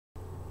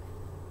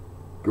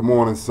Good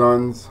morning,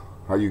 sons.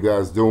 How you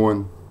guys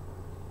doing?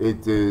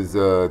 It is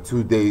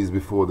 2 days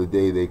before the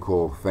day they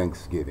call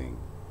Thanksgiving.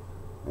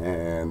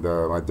 And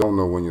I don't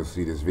know when you'll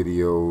see this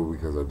video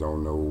because I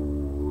don't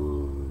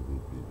know.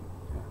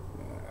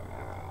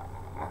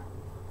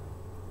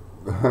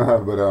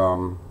 But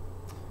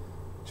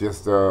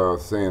just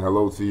saying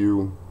hello to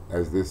you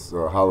as this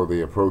holiday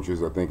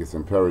approaches. I think it's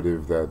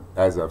imperative that,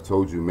 as I've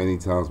told you many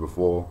times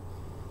before,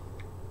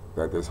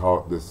 that this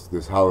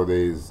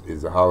holiday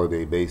is a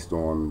holiday based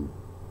on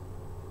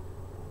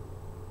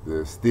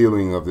the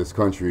stealing of this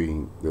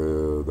country,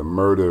 the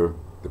murder,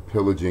 the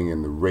pillaging,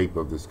 and the rape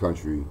of this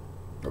country,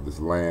 of this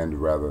land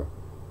rather,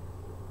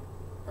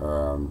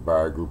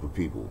 by a group of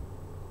people.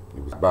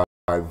 It was by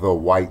the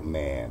white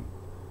man,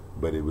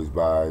 but it was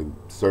by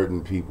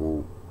certain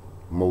people,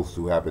 most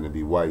who happen to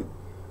be white.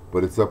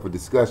 But it's up for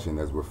discussion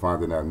as we're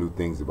finding out new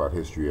things about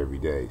history every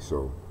day.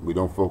 So we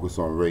don't focus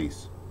on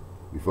race.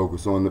 We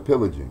focus on the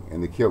pillaging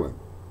and the killing.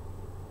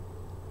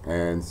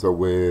 And so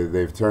where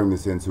they've turned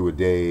this into a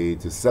day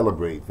to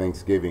celebrate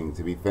Thanksgiving,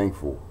 to be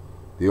thankful.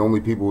 The only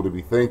people to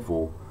be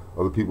thankful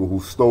are the people who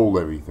stole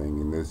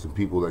everything. And there's some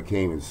people that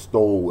came and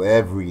stole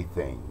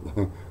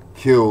everything,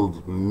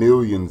 killed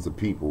millions of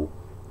people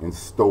and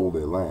stole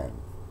their land.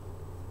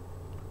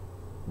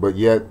 But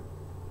yet,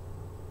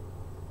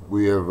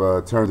 we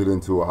have turned it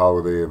into a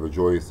holiday of a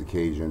joyous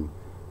occasion.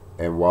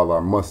 And while I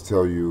must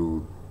tell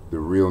you the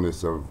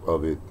realness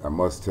of it, I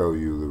must tell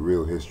you the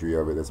real history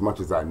of it, as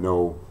much as I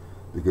know,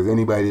 because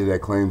anybody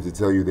that claims to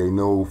tell you they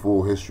know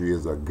full history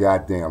is a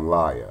goddamn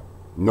liar.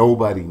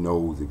 Nobody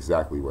knows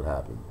exactly what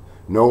happened.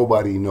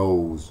 Nobody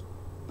knows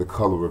the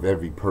color of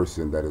every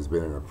person that has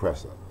been an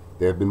oppressor.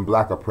 There have been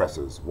black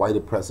oppressors, white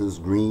oppressors,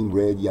 green,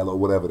 red, yellow,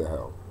 whatever the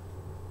hell.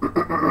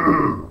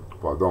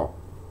 Pardon.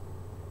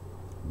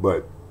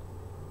 But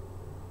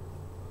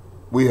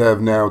we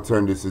have now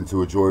turned this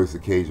into a joyous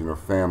occasion of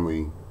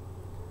family,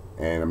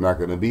 and I'm not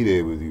going to be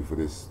there with you for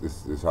this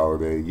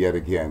holiday yet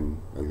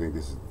again. I think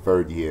this is the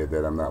third year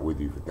that I'm not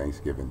with you for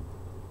Thanksgiving.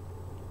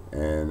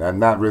 And I'm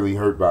not really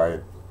hurt by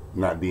it,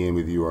 not being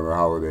with you on a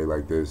holiday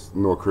like this,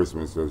 nor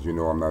Christmas, as you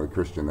know I'm not a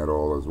Christian at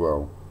all as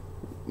well.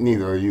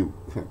 Neither are you.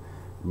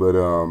 But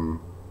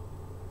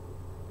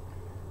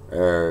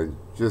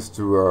just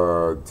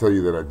to tell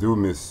you that I do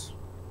miss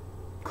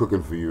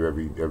cooking for you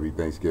every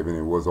Thanksgiving.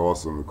 It was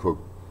awesome to cook.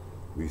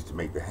 We used to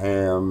make the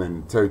ham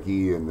and the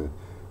turkey and the,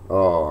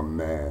 oh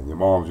man, your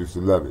moms used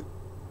to love it.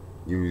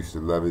 You used to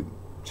love it.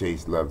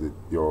 Chase loved it.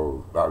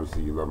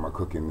 Obviously you love my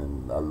cooking,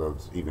 and I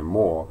loved even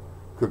more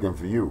cooking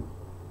for you.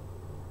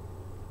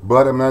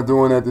 But I'm not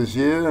doing that this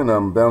year, and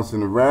I'm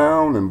bouncing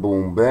around and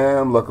boom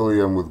bam. Luckily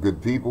I'm with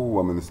good people.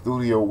 I'm in the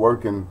studio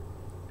working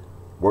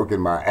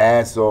my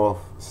ass off,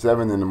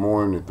 7 in the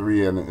morning to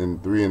 3 in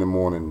the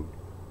morning,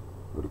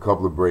 with a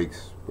couple of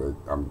breaks. But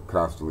I'm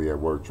constantly at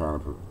work trying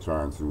to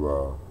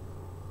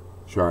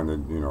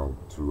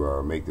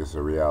make this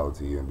a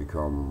reality and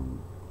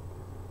become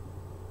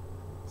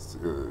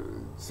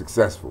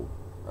successful,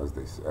 as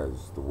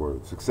the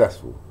word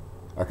successful.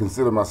 I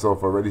consider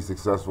myself already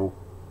successful,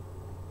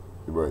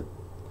 but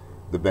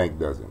the bank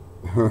doesn't.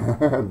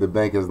 The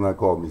bank has not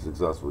called me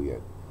successful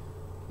yet,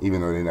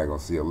 even though they're not gonna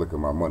see a lick of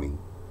my money.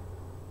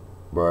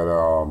 But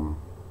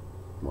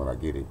when I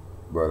get it.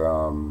 But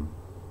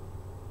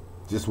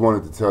just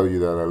wanted to tell you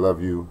that I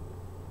love you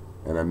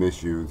and I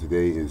miss you.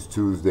 Today is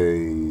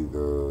Tuesday,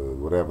 the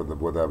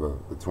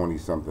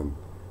 20-something.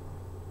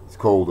 It's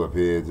cold up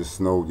here. It just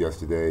snowed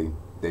yesterday.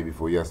 Day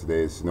before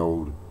yesterday, it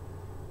snowed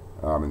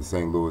in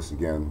St. Louis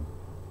again.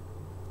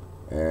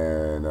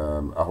 And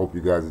I hope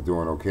you guys are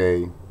doing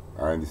okay.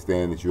 I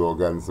understand that you all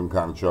got in some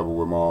kind of trouble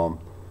with mom.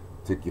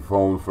 Took your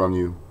phone from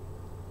you.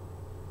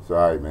 It's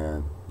alright,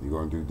 man. You're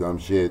gonna do dumb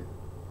shit.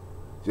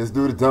 Just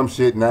do the dumb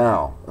shit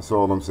now. That's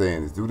all I'm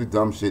saying, is do the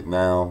dumb shit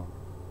now.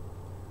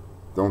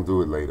 Don't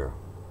do it later.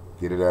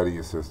 Get it out of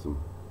your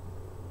system.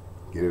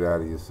 Get it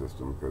out of your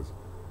system, because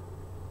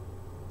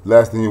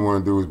last thing you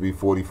want to do is be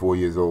 44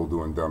 years old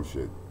doing dumb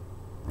shit.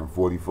 I'm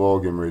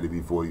 44, getting ready to be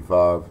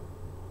 45.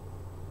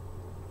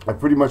 I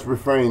pretty much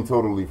refrained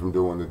totally from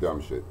doing the dumb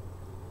shit.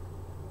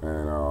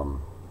 And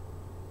I'm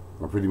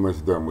pretty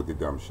much done with the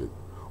dumb shit.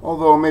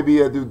 Although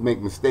maybe I do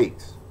make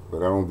mistakes, but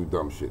I don't do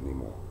dumb shit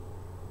anymore.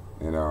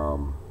 And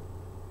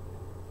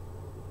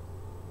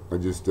I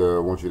just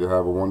want you to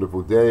have a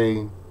wonderful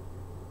day.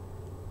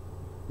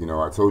 You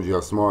know, I told you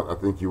how smart I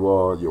think you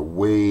are.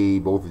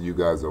 Both of you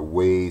guys are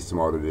way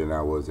smarter than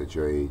I was at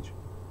your age.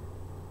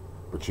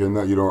 But you're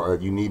not,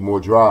 you need more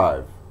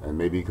drive. And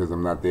maybe because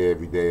I'm not there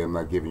every day, I'm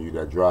not giving you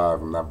that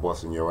drive. I'm not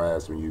busting your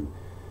ass when you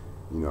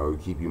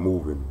keep you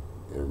moving.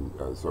 And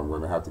so I'm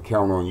going to have to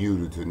count on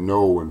you to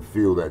know and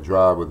feel that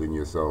drive within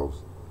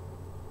yourselves.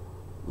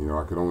 You know,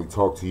 I can only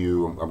talk to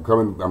you.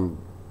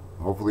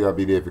 Hopefully I'll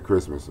be there for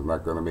Christmas. I'm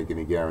not going to make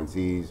any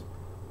guarantees.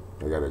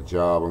 I got a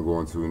job I'm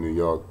going to in New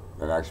York,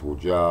 an actual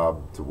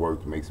job to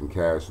work to make some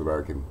cash so that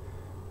I can,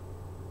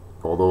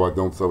 although I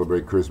don't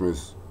celebrate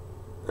Christmas,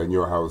 in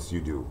your house you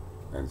do.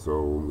 And so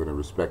I'm going to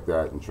respect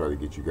that and try to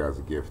get you guys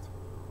a gift.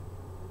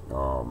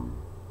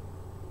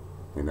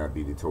 and not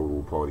be the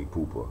total party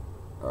pooper.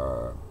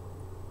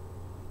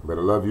 But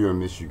I love you and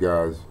miss you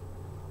guys.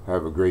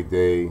 Have a great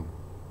day.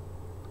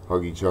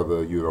 Hug each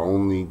other. You're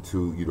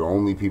the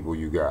only people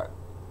you got.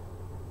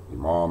 Your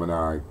mom and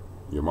I,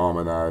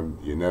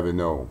 you never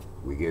know.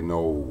 We're getting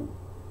old.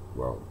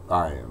 Well,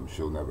 I am.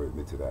 She'll never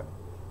admit to that.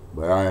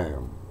 But I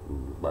am.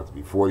 I'm about to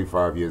be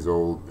 45 years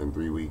old in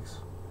 3 weeks.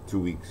 2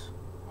 weeks.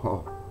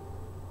 Oh.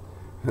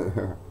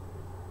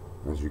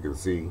 As you can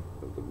see,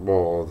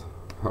 bald.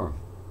 Huh.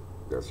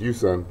 That's you,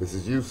 son. This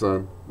is you,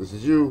 son. This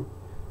is you.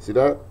 See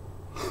that?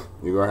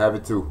 You're going to have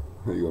it too.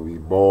 You're going to be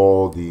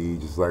baldy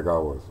just like I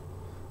was.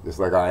 Just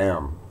like I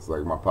am. It's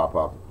like my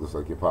pop-pop. Just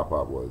like your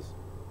pop-pop was.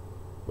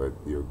 But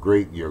you're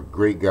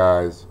great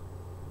guys.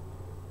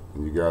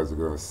 And you guys are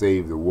going to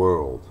save the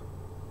world.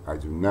 I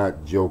do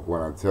not joke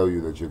when I tell you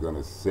that you're going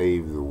to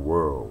save the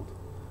world.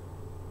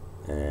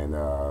 And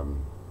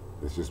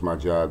it's just my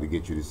job to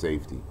get you to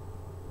safety.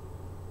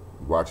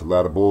 You watch a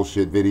lot of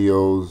bullshit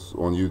videos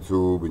on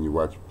YouTube, and you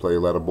play a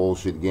lot of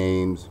bullshit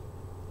games,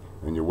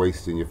 and you're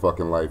wasting your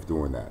fucking life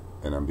doing that.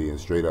 And I'm being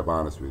straight up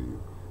honest with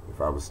you.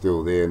 If I was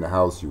still there in the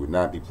house, you would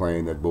not be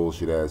playing that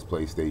bullshit ass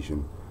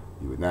PlayStation.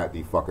 You would not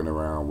be fucking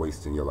around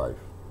wasting your life.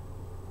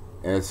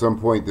 And at some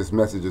point, this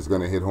message is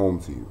going to hit home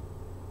to you.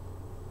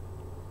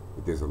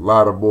 But there's a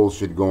lot of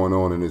bullshit going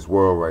on in this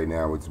world right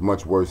now. It's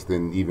much worse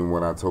than even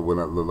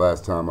the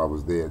last time I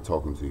was there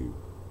talking to you,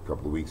 a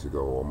couple of weeks ago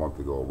or a month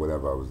ago or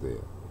whatever I was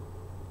there.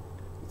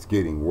 It's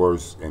getting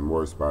worse and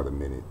worse by the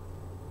minute.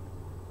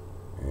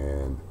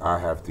 And I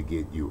have to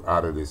get you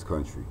out of this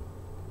country.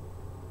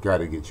 Got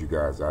to get you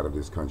guys out of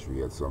this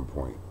country at some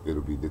point.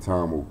 The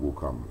time will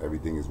come.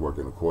 Everything is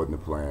working according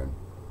to plan.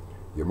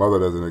 Your mother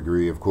doesn't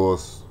agree, of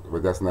course,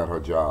 but that's not her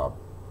job.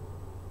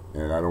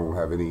 And I don't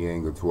have any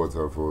anger towards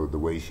her for the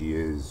way she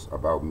is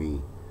about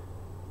me.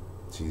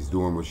 She's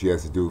doing what she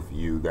has to do for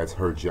you. That's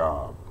her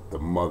job. The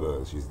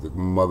mother. She's the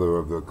mother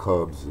of the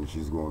cubs, and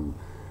she's going to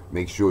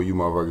make sure you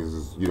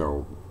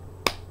motherfuckers,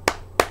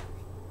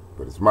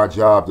 But it's my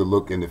job to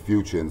look in the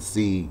future and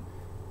see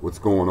what's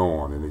going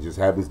on. And it just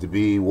happens to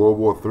be World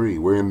War III.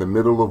 We're in the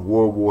middle of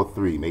World War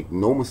III. Make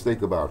no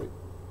mistake about it.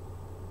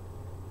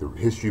 The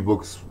history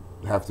books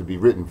have to be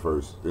written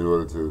first in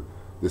order to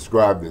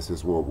describe this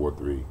as World War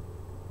III.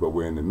 But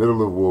we're in the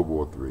middle of World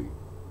War III.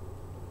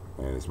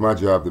 And it's my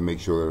job to make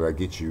sure that I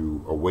get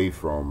you away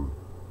from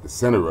the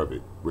center of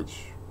it,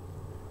 which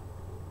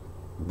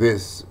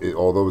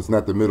although it's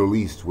not the Middle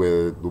East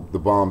where the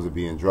bombs are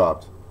being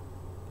dropped,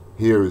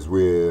 here is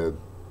where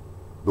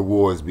the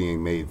war is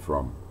being made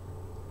from.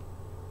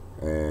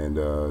 And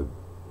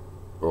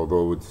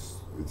although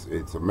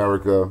it's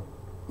America,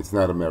 it's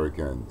not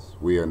Americans.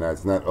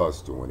 It's not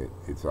us doing it.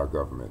 It's our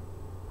government.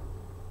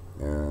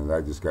 And I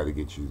just got to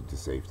get you to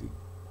safety.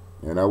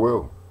 And I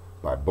will.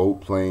 By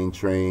boat, plane,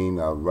 train,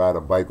 I'll ride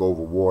a bike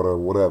over water,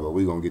 whatever.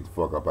 We're going to get the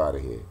fuck up out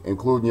of here.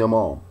 Including your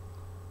mom.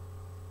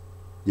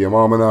 Your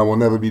mom and I will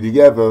never be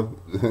together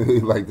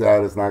like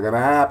that. It's not going to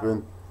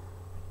happen.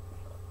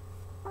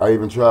 I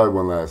even tried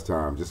one last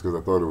time just because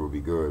I thought it would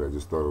be good. I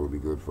just thought it would be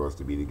good for us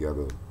to be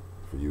together,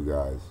 for you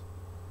guys.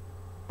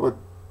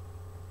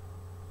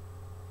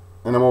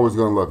 And I'm always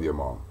going to love your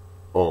mom.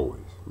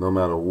 Always. No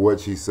matter what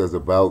she says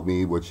about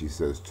me, what she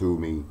says to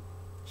me.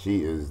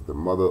 She is the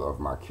mother of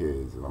my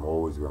kids, and I'm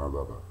always going to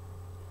love her.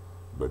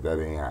 But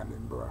that ain't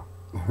happening, bro.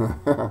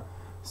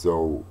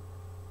 So,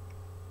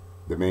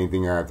 the main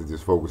thing I have to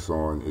just focus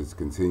on is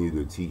continue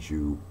to teach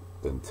you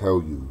and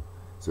tell you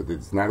so that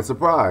it's not a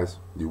surprise.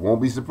 You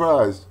won't be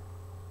surprised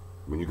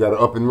when you got to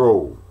up and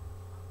roll.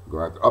 You're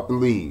going to have to up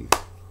and leave.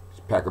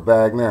 Just pack a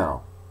bag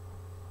now.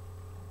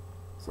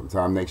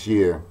 Sometime next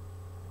year,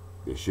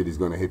 this shit is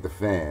going to hit the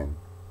fan,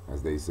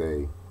 as they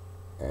say,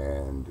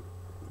 and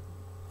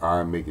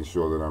I'm making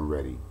sure that I'm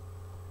ready.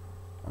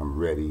 I'm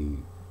ready,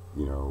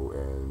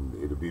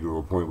 and it'll be to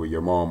a point where your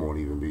mom won't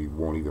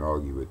even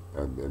argue it.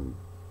 And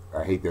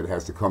I hate that it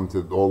has to come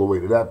to all the way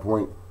to that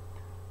point.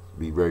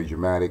 Be very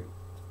dramatic.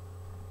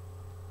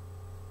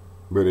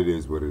 But it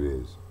is what it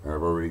is. And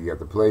I've already got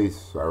the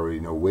place. I already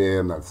know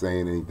where. I'm not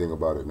saying anything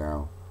about it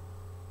now.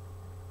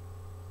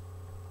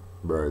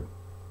 But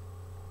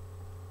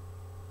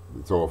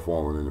it's all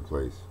falling into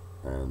place.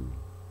 And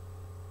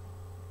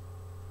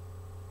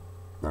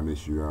I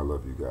miss you and I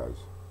love you guys.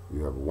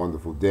 You have a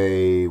wonderful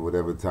day,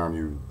 whatever time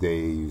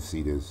you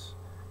see this.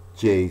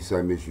 Chase,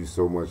 I miss you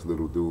so much,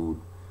 little dude.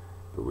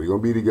 But we're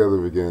going to be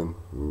together again.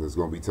 And there's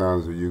going to be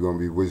times where you're going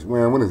to be,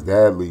 man, when is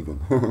Dad leaving?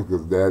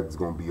 Because Dad's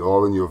going to be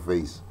all in your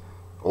face.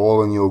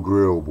 All in your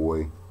grill,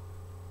 boy.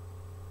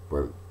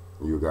 But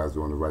you guys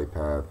are on the right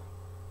path.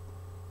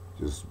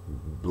 Just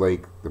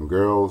Blake, them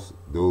girls,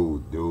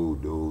 dude,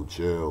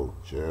 chill.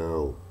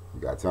 You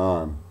got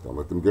time. Don't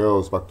let them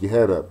girls fuck your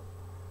head up.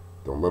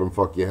 Don't let them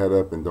fuck your head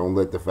up, and don't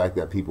let the fact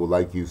that people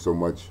like you so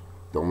much,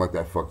 don't let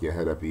that fuck your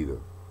head up either.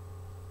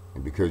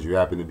 And because you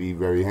happen to be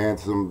very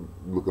handsome,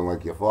 looking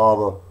like your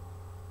father,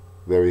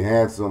 very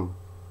handsome,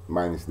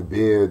 minus the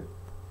beard,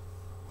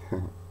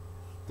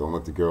 don't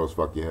let the girls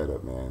fuck your head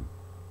up, man.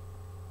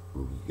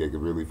 They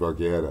could really fuck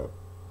your head up.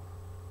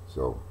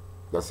 So,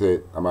 That's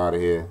it. I'm out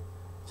of here.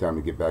 Time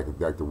to get back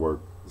to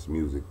work. It's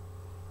music.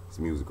 It's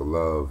music of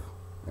love.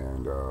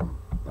 And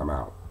I'm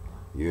out.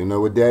 You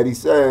know what Daddy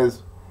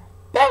says.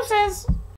 Deuces.